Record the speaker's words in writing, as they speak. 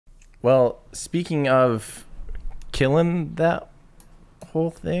Well, speaking of killing that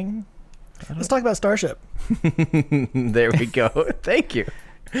whole thing, Let's talk about Starship. there we go. Thank you.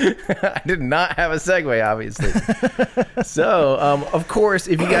 I did not have a segue, obviously. So, of course,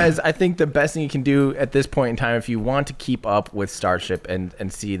 if you guys, I think the best thing you can do at this point in time, if you want to keep up with Starship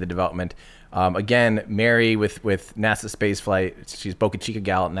and see the development, again, Mary with NASA Spaceflight, she's Boca Chica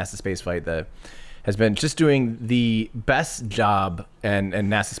gal at NASA Spaceflight, has been just doing the best job, and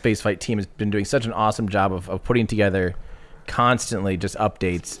NASA Spaceflight team has been doing such an awesome job of putting together constantly just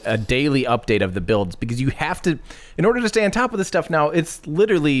updates, a daily update of the builds, because you have to, in order to stay on top of this stuff now, it's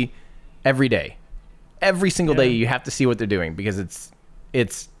literally every day. Every single day you have to see what they're doing, because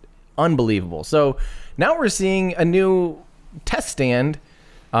it's unbelievable. So now we're seeing a new test stand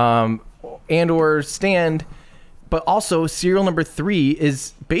and or stand, but also serial number 3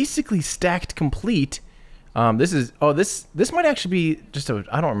 is basically stacked complete. This might actually be just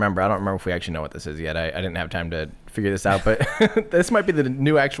I don't remember if we actually know what this is yet. I didn't have time to figure this out, but this might be the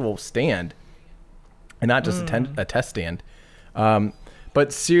new actual stand and not just a test stand. But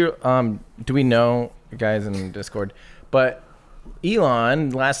do we know, guys in Discord? But Elon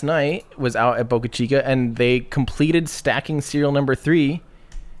last night was out at Boca Chica and they completed stacking serial number 3,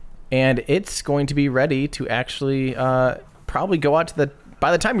 and it's going to be ready to actually probably go out to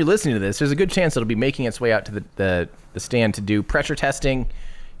by the time you're listening to this, there's a good chance it'll be making its way out to the stand to do pressure testing.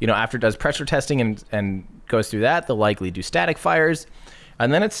 You know, after it does pressure testing and goes through that, they'll likely do static fires.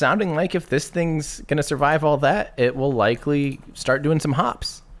 And then it's sounding like if this thing's going to survive all that, it will likely start doing some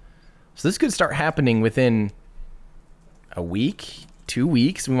hops. So this could start happening within a week, 2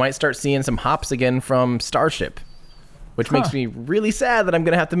 weeks. We might start seeing some hops again from Starship, which makes me really sad that I'm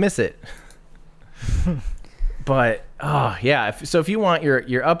going to have to miss it. But, oh, yeah. So if you want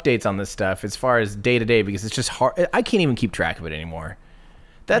your updates on this stuff as far as day to day, because it's just hard. I can't even keep track of it anymore.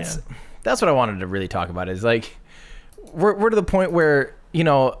 That's what I wanted to really talk about is like, we're to the point where, you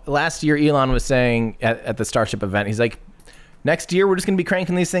know, last year Elon was saying at the Starship event, he's like, next year we're just going to be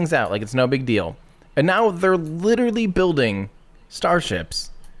cranking these things out. Like, it's no big deal. And now they're literally building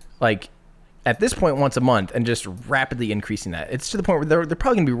Starships, like, at this point once a month, and just rapidly increasing that. It's to the point where they're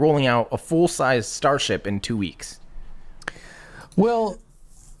probably going to be rolling out a full-size Starship in 2 weeks. Well,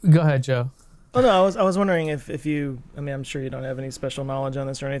 go ahead, Joe. Oh, no, I was wondering if you, I mean, I'm sure you don't have any special knowledge on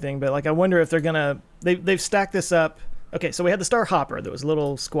this or anything, but like I wonder if they're going to, they've stacked this up. Okay, so we had the Star Hopper that was a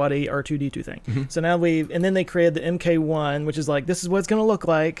little squatty R2-D2 thing. Mm-hmm. So now and then they created the MK1, which is like, this is what it's going to look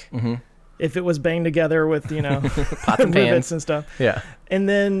like if it was banged together with, you know, pots and rivets and stuff. Yeah. And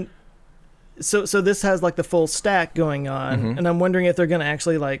then, so this has like the full stack going on, and I'm wondering if they're going to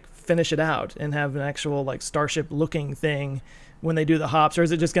actually like finish it out and have an actual like Starship looking thing when they do the hops, or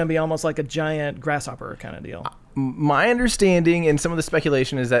is it just going to be almost like a giant grasshopper kind of deal? My understanding and some of the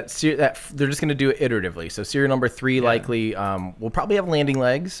speculation is that they're just going to do it iteratively. So serial number 3 likely will probably have landing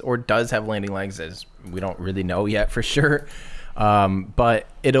legs, or does have landing legs, as we don't really know yet for sure. But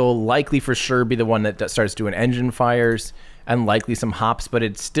it'll likely for sure be the one that starts doing engine fires and likely some hops, but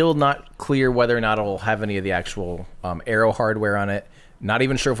it's still not clear whether or not it'll have any of the actual aero hardware on it. Not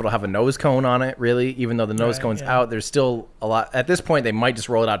even sure if it'll have a nose cone on it, really, even though the nose cone's out. There's still a lot. At this point, they might just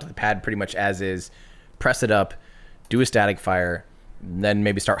roll it out to the pad pretty much as is, press it up, do a static fire, and then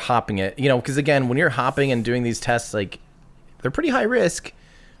maybe start hopping it. You know, because again, when you're hopping and doing these tests, like, they're pretty high risk.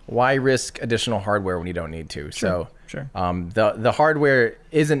 Why risk additional hardware when you don't need to? Sure. The hardware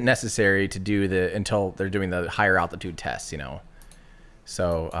isn't necessary to do until they're doing the higher altitude tests, you know.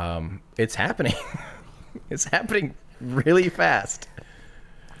 So it's happening. It's happening really fast.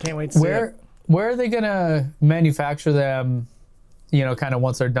 Can't wait to see it. Where are they gonna manufacture them? You know, kind of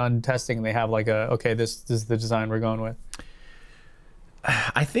once they're done testing, they have like this is the design we're going with.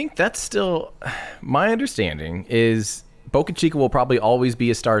 I think that's still my understanding is Boca Chica will probably always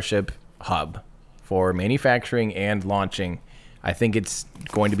be a Starship hub for manufacturing and launching. I think it's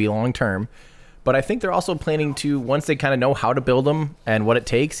going to be long term, but I think they're also planning to, once they kind of know how to build them and what it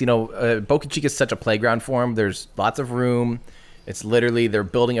takes, you know, Boca Chica is such a playground for them. There's lots of room. It's literally, they're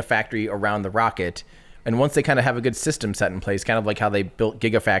building a factory around the rocket. And once they kind of have a good system set in place, kind of like how they built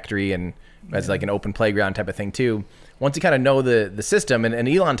Gigafactory and as like an open playground type of thing too. Once you kind of know the system, and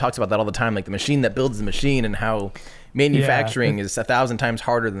Elon talks about that all the time, like the machine that builds the machine, and how manufacturing is 1,000 times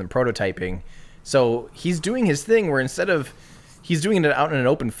harder than prototyping. So he's doing his thing where he's doing it out in an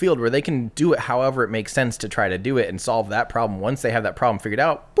open field where they can do it however it makes sense to try to do it and solve that problem. Once they have that problem figured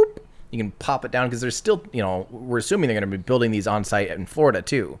out, boop, you can pop it down, because there's still, you know, we're assuming they're going to be building these on site in Florida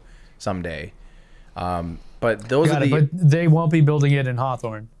too someday. But but they won't be building it in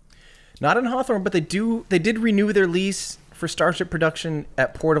Hawthorne. Not in Hawthorne, but they did renew their lease for Starship production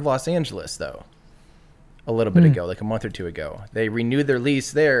at Port of Los Angeles, though. A little bit ago, like a month or two ago. They renewed their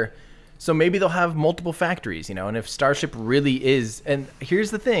lease there. So maybe they'll have multiple factories, you know, and if Starship really is... And here's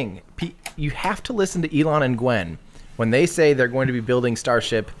the thing. You have to listen to Elon and Gwen when they say they're going to be building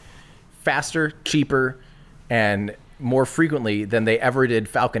Starship faster, cheaper, and more frequently than they ever did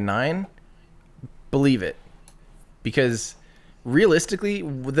Falcon 9. Believe it. Because realistically,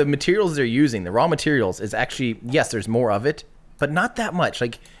 the materials they're using, the raw materials, is actually... Yes, there's more of it, but not that much.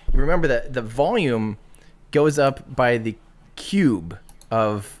 Like, you remember that the volume goes up by the cube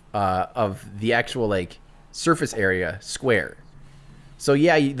of the actual like surface area square. So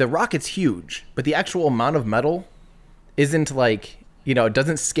yeah, the rocket's huge, but the actual amount of metal isn't like, you know, it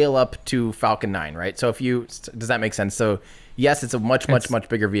doesn't scale up to Falcon 9, right? So does that make sense? So yes, it's a much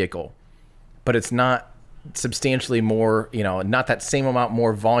bigger vehicle, but it's not substantially more, you know, not that same amount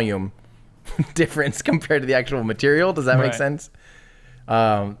more volume difference compared to the actual material. Does that make sense?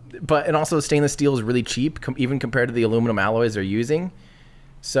 But and also stainless steel is really cheap, even compared to the aluminum alloys they're using.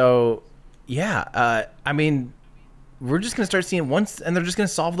 So, yeah, I mean, we're just going to start seeing and they're just going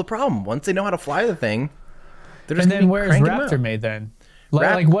to solve the problem. Once they know how to fly the thing, they're just going to be where is Raptor made then?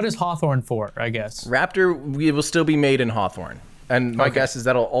 Like, what is Hawthorne for, I guess? Raptor will still be made in Hawthorne. And my guess is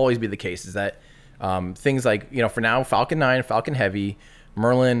that'll always be the case, is that things like, you know, for now, Falcon 9, Falcon Heavy,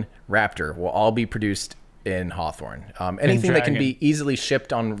 Merlin, Raptor will all be produced in Hawthorne. Anything that can be easily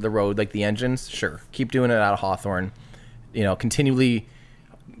shipped on the road, like the engines, sure, keep doing it out of Hawthorne. You know, continually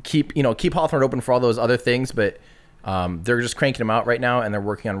keep Hawthorne open for all those other things, but they're just cranking them out right now, and they're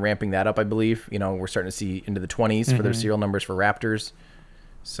working on ramping that up, I believe. You know, we're starting to see into the 20s for their serial numbers for Raptors.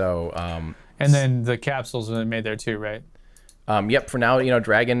 So, and then the capsules are made there too, right? Yep. For now, you know,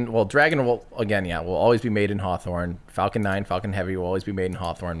 Dragon will always be made in Hawthorne. Falcon 9, Falcon Heavy will always be made in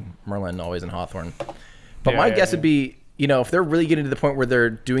Hawthorne. Merlin always in Hawthorne. But my guess would be, you know, if they're really getting to the point where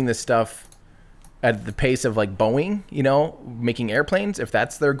they're doing this stuff at the pace of like Boeing, you know, making airplanes, if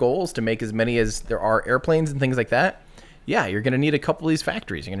that's their goal, is to make as many as there are airplanes and things like that, yeah, you're going to need a couple of these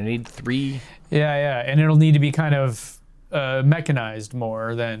factories. You're going to need 3. Yeah. And it'll need to be kind of mechanized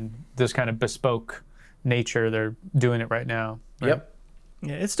more than this kind of bespoke nature they're doing it right now. Right? Yep.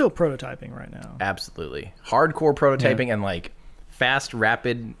 Yeah, it's still prototyping right now. Absolutely. Hardcore prototyping and like fast,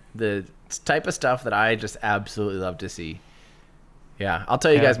 rapid, the type of stuff that I just absolutely love to see. Yeah, I'll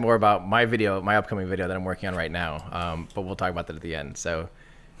tell you guys more about my upcoming video that I'm working on right now, but we'll talk about that at the end. So,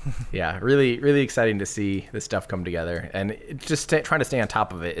 yeah, really, really exciting to see this stuff come together. And just trying to stay on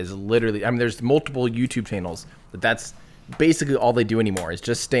top of it is literally, I mean, there's multiple YouTube channels that's basically all they do anymore is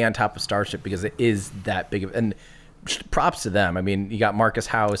just stay on top of Starship because it is that big of, and props to them. I mean, you got Marcus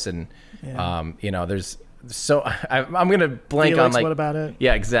House and, you know, there's I'm going to blank Felix, on like, what about it?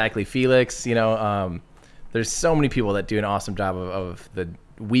 Yeah, exactly. Felix, you know, there's so many people that do an awesome job of the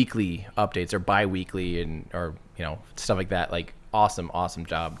weekly updates or bi-weekly or you know, stuff like that. Like awesome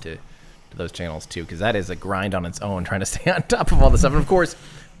job to those channels too, because that is a grind on its own trying to stay on top of all this stuff. And of course,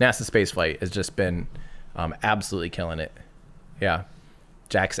 NASA spaceflight has just been absolutely killing it. Yeah,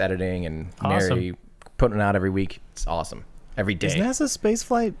 Jack's editing and Mary putting it out every week. It's awesome. Every day. Is NASA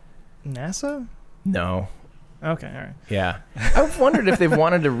spaceflight NASA? No. Okay, all right. Yeah, I've wondered if they've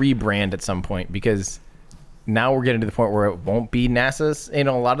wanted to rebrand at some point because now we're getting to the point where it won't be NASA's. You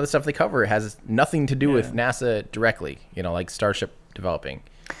know, a lot of the stuff they cover has nothing to do with NASA directly. You know, like Starship developing.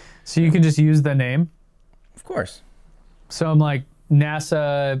 So you can just use the name? Of course. So I'm like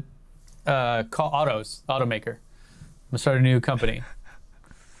NASA automaker. I'm gonna start a new company.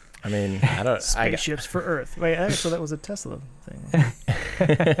 I mean, I don't. Spaceships for Earth. Wait, so that was a Tesla thing.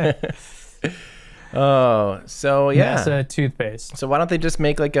 Oh, so yeah. NASA toothpaste. So why don't they just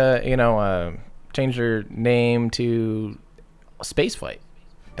make like change their name to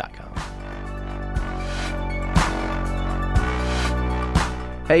spaceflight.com.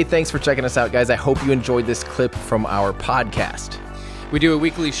 Hey, thanks for checking us out, guys. I hope you enjoyed this clip from our podcast. We do a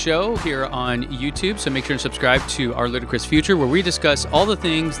weekly show here on YouTube, so make sure to subscribe to Our Ludicrous Future, where we discuss all the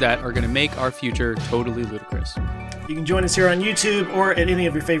things that are going to make our future totally ludicrous. You can join us here on YouTube or at any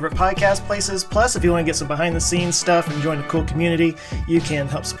of your favorite podcast places. Plus, if you want to get some behind-the-scenes stuff and join a cool community, you can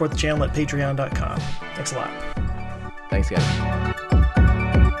help support the channel at patreon.com. Thanks a lot. Thanks, guys.